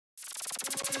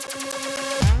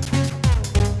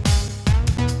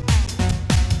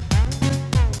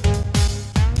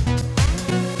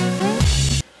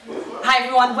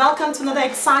everyone, welcome to another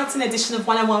exciting edition of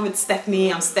One-on-One with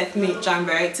Stephanie. I'm Stephanie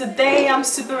Jamberry. Today I'm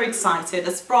super excited.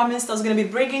 As promised, I was going to be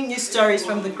bringing you stories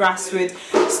from the grassroots,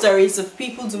 stories of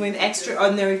people doing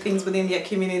extraordinary things within their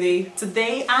community.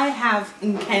 Today I have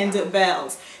Nkandu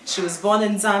Beltz. She was born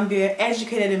in Zambia,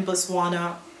 educated in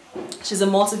Botswana. She's a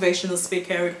motivational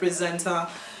speaker, presenter,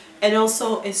 and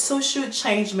also a social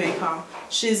change maker.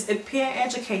 She's a peer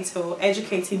educator,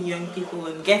 educating young people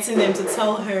and getting them to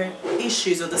tell her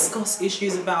issues or discuss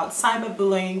issues about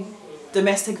cyberbullying,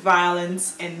 domestic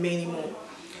violence, and many more.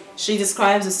 She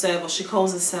describes herself, or she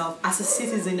calls herself, as a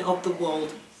citizen of the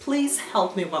world. Please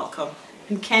help me welcome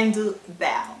Nkandu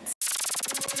Beltz.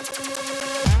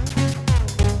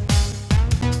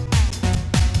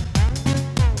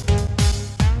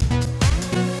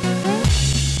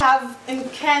 Have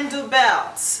Nkandu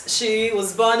Beltz. She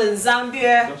was born in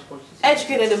Zambia,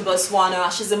 educated in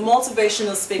Botswana. She's a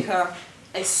motivational speaker,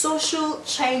 a social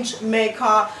change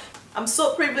maker. I'm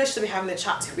so privileged to be having a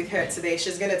chat with her today.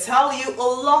 She's going to tell you a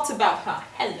lot about her.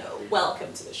 Hello,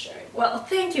 welcome to the show. Well,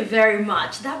 thank you very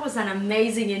much. That was an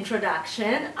amazing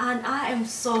introduction, and I am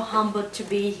so humbled to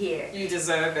be here. You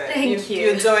deserve it. Thank you.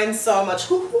 You're doing so much.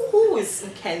 Who is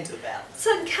Nkandu Beltz?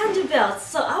 So Nkandu Beltz.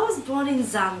 So I was born in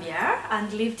Zambia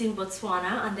and lived in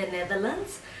Botswana and the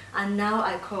Netherlands, and now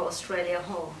I call Australia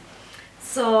home.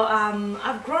 So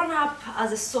I've grown up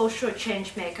as a social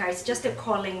change maker. It's just a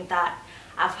calling that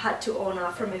I've had to honor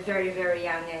from a very, very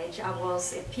young age. I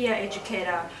was a peer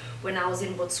educator when I was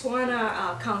in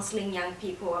Botswana, counseling young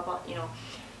people about,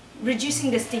 reducing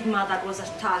the stigma that was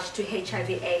attached to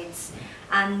HIV/AIDS,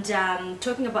 and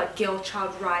talking about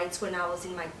girl-child rights when I was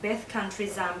in my birth country,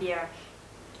 Zambia,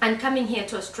 and coming here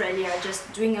to Australia,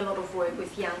 just doing a lot of work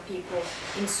with young people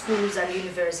in schools and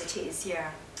universities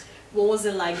here. What was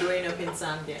it like growing up in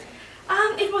Zambia?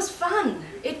 It was fun.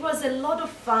 It was a lot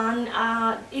of fun.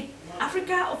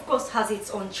 Africa, of course, has its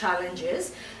own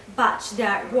challenges, but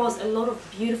there was a lot of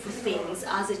beautiful things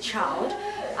as a child.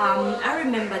 I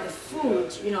remember the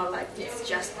food, it's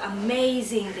just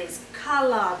amazing. There's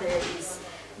color, there is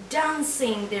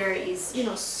dancing, there is,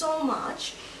 so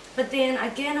much. But then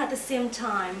again, at the same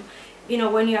time,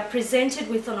 when you are presented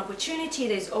with an opportunity,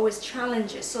 there's always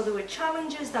challenges. So there were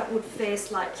challenges that would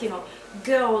face,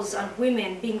 girls and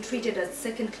women being treated as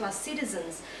second-class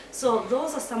citizens. So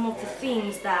those are some of the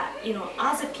things that,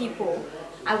 as a people,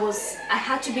 I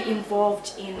had to be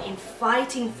involved in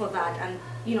fighting for that and,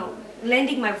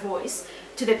 lending my voice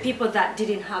to the people that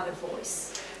didn't have a voice.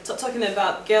 So talking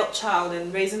about girl child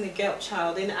and raising the girl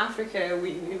child, in Africa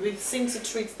we seem to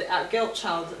treat the girl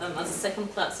child as a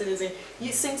second-class citizen.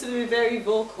 You seem to be very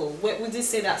vocal. Where would you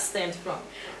say that stemmed from?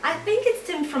 I think it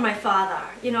stemmed from my father.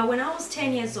 When I was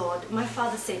 10 years old, my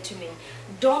father said to me,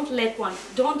 don't let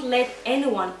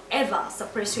anyone ever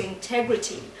suppress your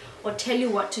integrity or tell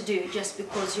you what to do just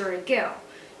because you're a girl.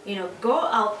 Go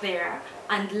out there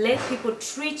and let people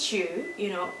treat you,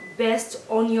 based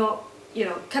on your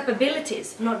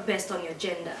capabilities, not based on your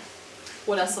gender.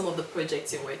 What are some of the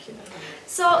projects you're working on?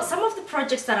 So some of the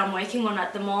projects that I'm working on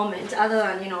at the moment, other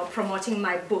than promoting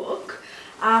my book,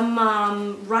 I'm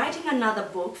writing another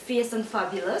book, Fierce and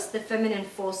Fabulous: The Feminine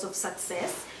Force of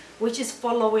Success, which is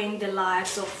following the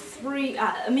lives of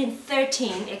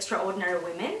 13 extraordinary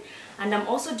women. And I'm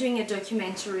also doing a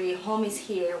documentary, Home is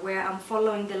Here, where I'm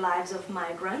following the lives of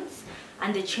migrants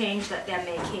and the change that they're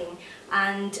making.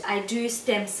 And I do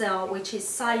STEM cell, which is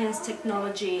science,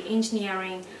 technology,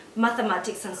 engineering,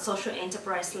 mathematics, and social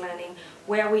enterprise learning,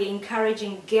 where we're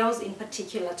encouraging girls in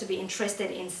particular to be interested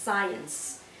in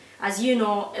science. As you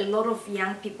know, a lot of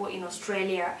young people in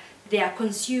Australia, they are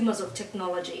consumers of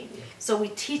technology. So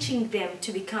we're teaching them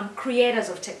to become creators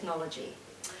of technology.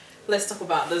 Let's talk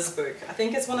about this book. I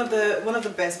think it's one of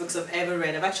the best books I've ever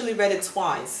read. I've actually read it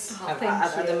twice at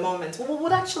the moment.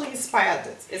 What actually inspired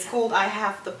it? It's called I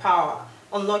Have the Power: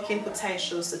 Unlocking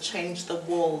Potentials to Change the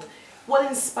World. What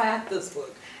inspired this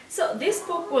book? So this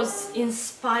book was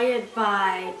inspired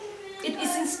by, it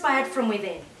is inspired from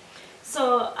within.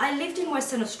 So I lived in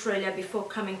Western Australia before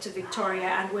coming to Victoria,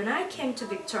 and when I came to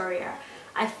Victoria,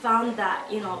 I found that,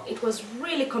 it was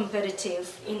really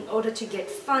competitive in order to get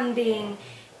funding,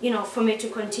 for me to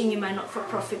continue my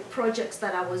not-for-profit projects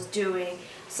that I was doing.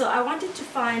 So I wanted to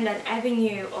find an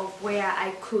avenue of where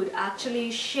I could actually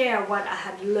share what I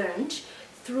had learned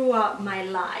throughout my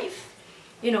life,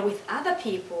 with other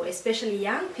people, especially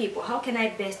young people. How can I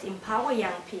best empower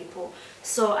young people?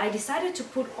 So I decided to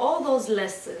put all those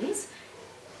lessons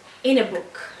in a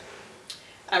book.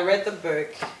 I read the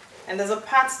book. And there's a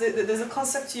part, there's a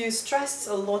concept you stressed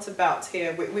a lot about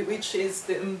here, which is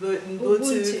the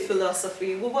Ubuntu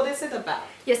philosophy. Well, what is it about?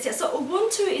 Yes, yes. So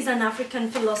Ubuntu is an African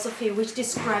philosophy which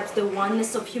describes the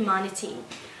oneness of humanity.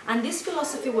 And this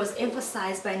philosophy was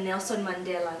emphasized by Nelson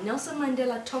Mandela. Nelson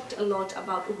Mandela talked a lot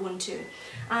about Ubuntu.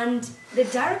 And the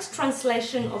direct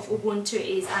translation of Ubuntu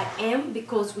is I am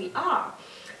because we are.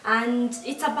 And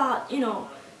it's about,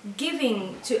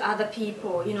 giving to other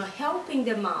people, helping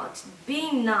them out,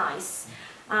 being nice,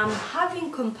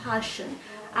 having compassion.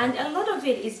 And a lot of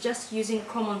it is just using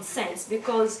common sense,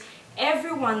 because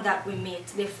everyone that we meet,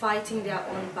 they're fighting their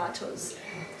own battles.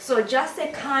 So just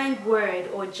a kind word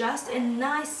or just a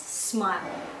nice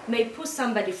smile may push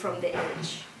somebody from the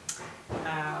edge.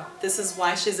 This is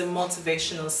why she's a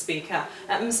motivational speaker.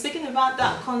 Speaking about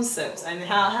that concept and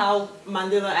how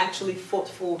Mandela actually fought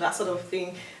for that sort of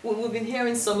thing, we've been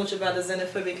hearing so much about the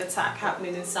xenophobic attack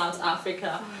happening in South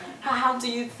Africa. How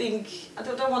do you think, I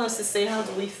don't want us to say how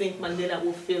do we think Mandela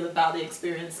will feel about the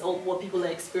experience or what people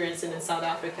are experiencing in South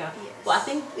Africa? Yes. But I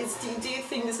think, do you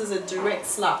think this is a direct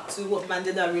slap to what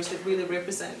Mandela really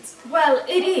represents? Well,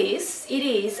 it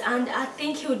is, and I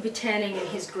think he would be turning in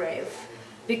his grave.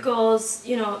 Because,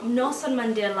 Nelson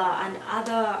Mandela and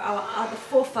our other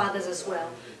forefathers as well,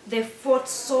 they fought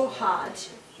so hard,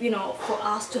 for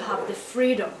us to have the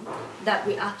freedom that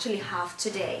we actually have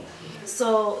today.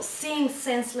 So seeing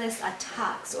senseless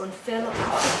attacks on fellow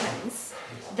Africans,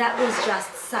 that was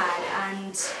just sad.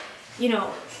 And,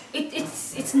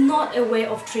 it's not a way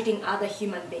of treating other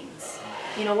human beings.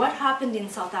 What happened in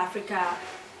South Africa,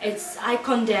 I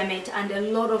condemn it, and a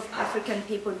lot of African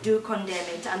people do condemn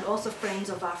it, and also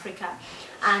Friends of Africa.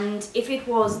 And if it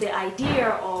was the idea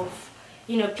of,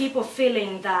 people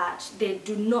feeling that they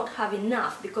do not have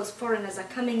enough because foreigners are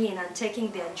coming in and taking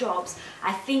their jobs,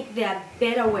 I think there are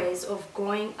better ways of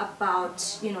going about,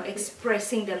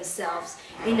 expressing themselves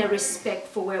in a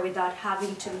respectful way without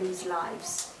having to lose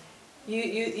lives.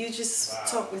 You just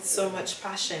talk with so much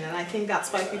passion, and I think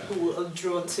that's why people are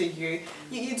drawn to you.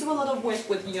 You do a lot of work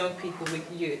with young people, with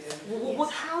youth.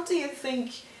 Yes. How do you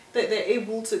think that they're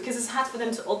able to, because it's hard for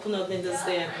them to open up in this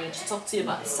day and age, to talk to you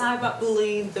about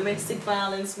cyberbullying, domestic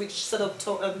violence, which sort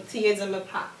of tears them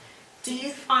apart. Do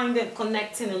you find them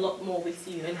connecting a lot more with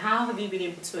you, and how have you been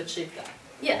able to achieve that?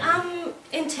 Yeah,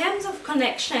 in terms of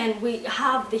connection, we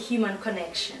have the human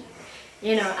connection.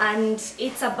 And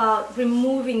it's about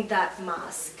removing that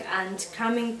mask and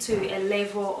coming to a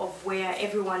level of where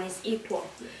everyone is equal.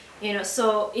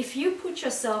 So if you put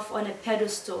yourself on a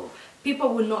pedestal,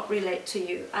 people will not relate to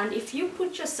you. And if you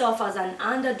put yourself as an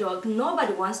underdog,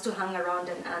 nobody wants to hang around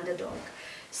an underdog.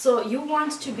 So you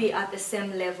want to be at the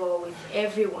same level with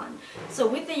everyone. So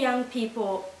with the young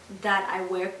people that I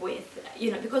work with,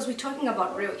 because we're talking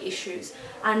about real issues,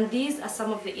 and these are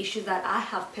some of the issues that I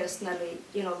have personally,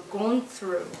 gone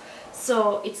through.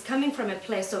 So it's coming from a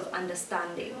place of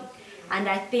understanding. And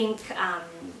I think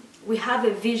we have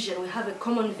a vision, we have a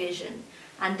common vision,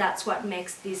 and that's what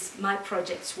makes my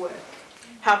projects work.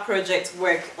 Her projects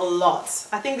work a lot.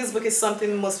 I think this book is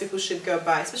something most people should go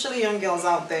buy, especially young girls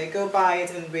out there. Go buy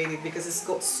it and read it, because it's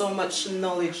got so much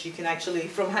knowledge you can actually,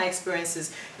 from her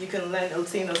experiences, you can learn a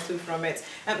thing or two from it.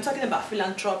 I'm talking about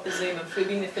philanthropism and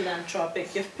being a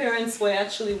philanthropic. Your parents were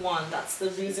actually one. That's the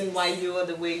reason why you are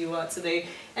the way you are today.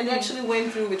 And they actually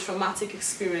went through a traumatic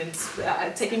experience,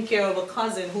 taking care of a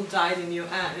cousin who died in your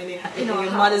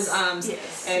your mother's arms.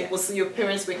 Yes, and yes. Was your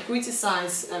parents were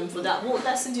criticized for that. What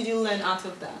lesson did you learn out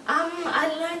of that? I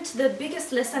learned, the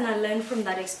biggest lesson I learned from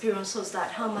that experience was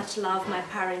that how much love my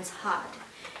parents had.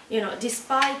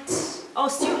 Despite, or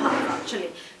still have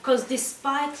actually, because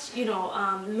despite,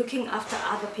 looking after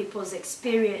other people's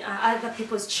experience, other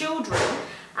people's children,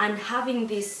 and having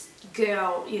this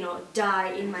girl,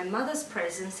 die in my mother's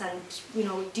presence, and,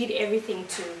 did everything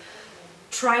to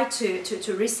try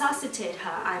to resuscitate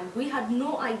her, and we had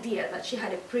no idea that she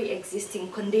had a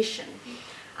pre-existing condition.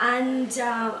 And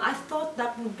I thought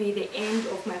that would be the end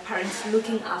of my parents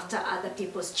looking after other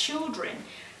people's children.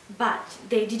 But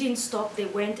they didn't stop. They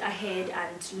went ahead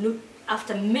and looked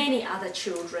after many other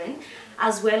children,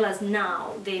 as well as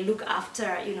now they look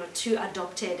after, two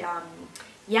adopted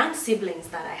young siblings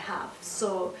that I have.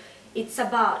 So it's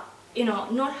about,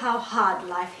 not how hard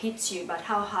life hits you, but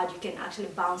how hard you can actually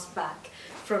bounce back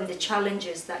from the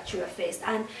challenges that you have faced.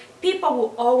 And people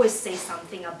will always say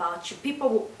something about you. People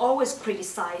will always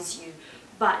criticize you.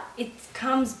 But it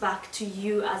comes back to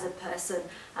you as a person,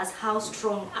 as how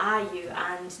strong are you,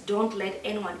 and don't let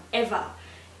anyone ever,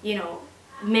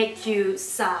 make you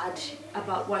sad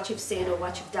about what you've said or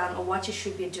what you've done or what you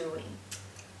should be doing.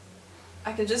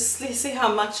 I can just see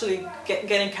how I'm actually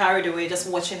getting carried away just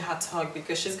watching her talk,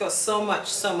 because she's got so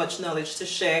much knowledge to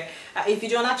share. If you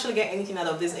don't actually get anything out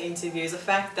of this interview, is the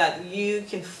fact that you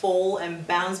can fall and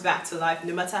bounce back to life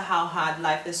no matter how hard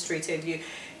life has treated you.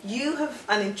 You have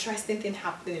an interesting thing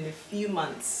happening in a few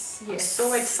months. Yes. I'm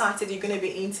so excited you're going to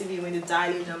be interviewing the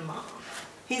Dalai Lama,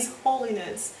 His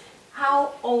Holiness.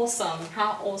 How awesome,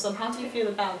 how awesome. How do you feel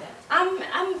about that?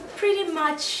 I'm pretty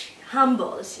much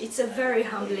humbled. It's a very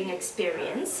humbling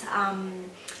experience.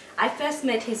 I first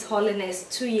met His Holiness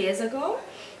 2 years ago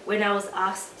when I was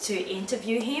asked to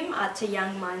interview him at a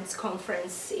Young Minds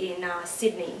conference in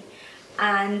Sydney.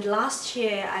 And last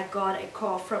year I got a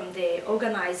call from the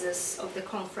organizers of the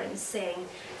conference saying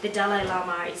the Dalai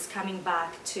Lama is coming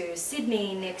back to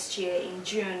Sydney next year in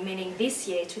June, meaning this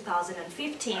year,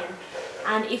 2015.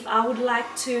 And if I would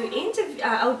like to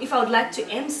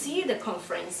MC the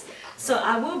conference. So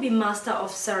I will be Master of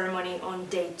Ceremony on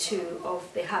day 2 of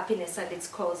the Happiness and Its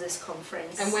Causes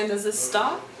conference. And when does it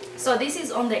start? So this is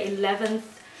on the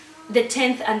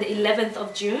 10th and the 11th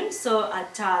of June, so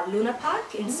at Luna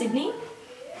Park in Sydney.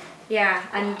 Yeah,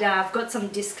 and I've got some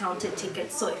discounted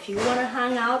tickets, so if you want to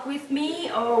hang out with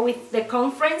me or with the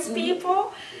conference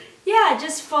people, yeah,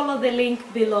 just follow the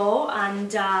link below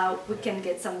and we can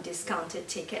get some discounted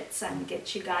tickets and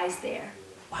get you guys there.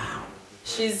 Wow.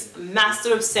 She's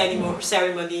master of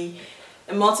ceremony,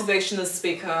 a motivational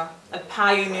speaker, a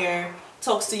pioneer,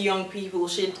 talks to young people.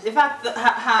 In fact,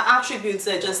 her attributes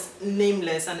are just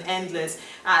nameless and endless.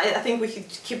 I think we could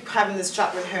keep having this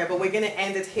chat with her, but we're going to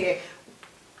end it here.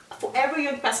 For every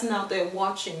young person out there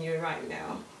watching you right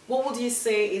now, what would you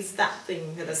say is that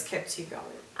thing that has kept you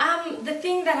going? The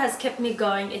thing that has kept me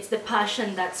going, it's the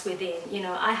passion that's within. You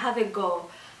know, I have a goal,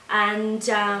 and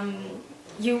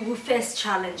you will face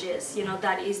challenges, you know,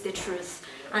 that is the truth.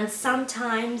 And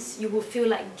sometimes you will feel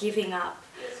like giving up.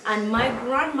 And my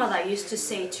grandmother used to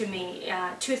say to me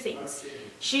 2 things.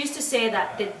 She used to say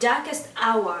that the darkest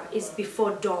hour is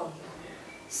before dawn.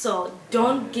 So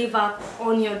don't give up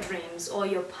on your dreams or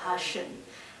your passion.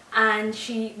 And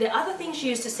the other thing she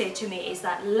used to say to me is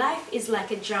that life is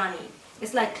like a journey.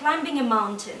 It's like climbing a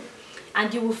mountain,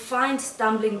 and you will find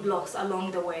stumbling blocks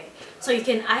along the way. So you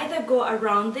can either go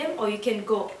around them or you can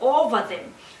go over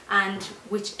them. And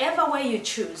whichever way you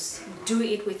choose, do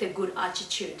it with a good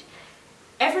attitude.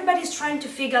 Everybody's trying to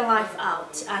figure life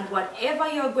out, and whatever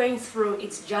you're going through,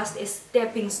 it's just a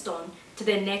stepping stone to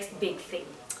the next big thing.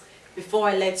 Before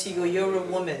I let you go, you're a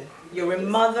woman. You're a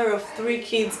mother of 3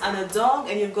 kids and a dog,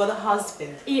 and you've got a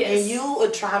husband. Yes. And you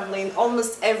are traveling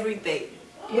almost every day.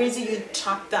 Where do you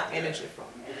tap that energy from?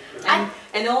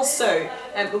 And also,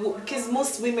 because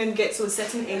most women get to a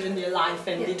certain age in their life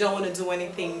and they don't want to do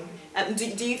anything.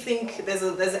 Do you think there's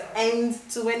an end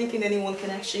to anything anyone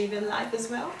can achieve in life as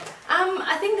well?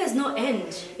 I think there's no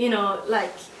end. You know,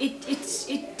 like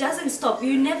it doesn't stop.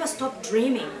 You never stop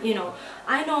dreaming. You know,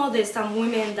 I know there's some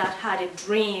women that had a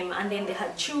dream and then they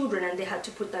had children and they had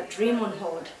to put that dream on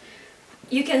hold.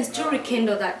 You can still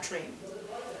rekindle that dream.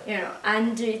 You know,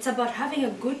 and it's about having a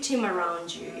good team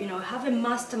around you. You know, have a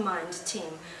mastermind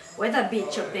team, whether it be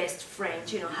your best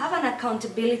friend. You know, have an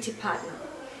accountability partner.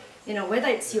 You know, whether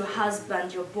it's your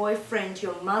husband, your boyfriend,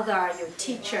 your mother, your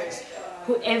teachers,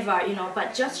 whoever. You know,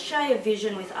 but just share a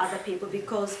vision with other people,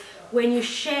 because when you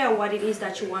share what it is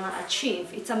that you want to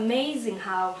achieve, it's amazing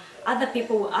how other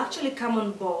people will actually come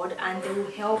on board and they will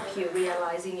help you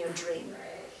realizing your dream.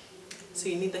 So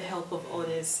you need the help of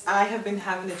others. I have been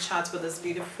having a chat with this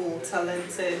beautiful,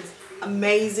 talented,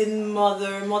 amazing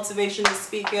mother, motivational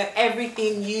speaker,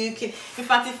 everything you can. In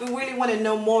fact, if you really want to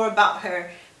know more about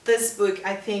her, this book,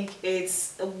 I think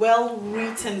it's a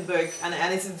well-written book,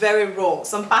 and it's very raw.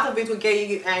 Some part of it will get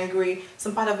you angry,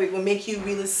 some part of it will make you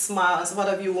really smile, and some part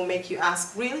of it will make you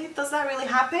ask, really? Does that really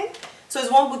happen? So it's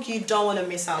one book you don't want to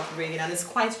miss out reading, and it's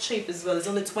quite cheap as well. It's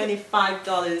only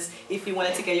 $25 if you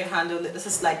wanted to get your hand on it. This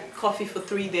is like coffee for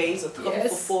 3 days or coffee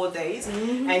for 4 days,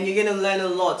 and you're going to learn a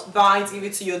lot. Buy it, give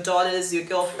it to your daughters, your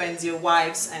girlfriends, your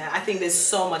wives. I think there's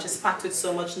so much. It's packed with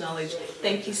so much knowledge.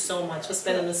 Thank you so much for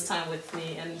spending this time with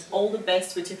me, and all the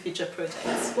best with your future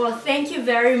projects. Well, thank you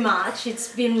very much. It's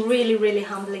been really, really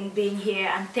humbling being here,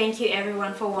 and thank you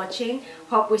everyone for watching.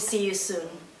 Hope we see you soon.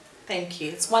 Thank you.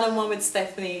 It's one-on-one with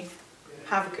Stephanie.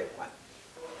 Have a good one.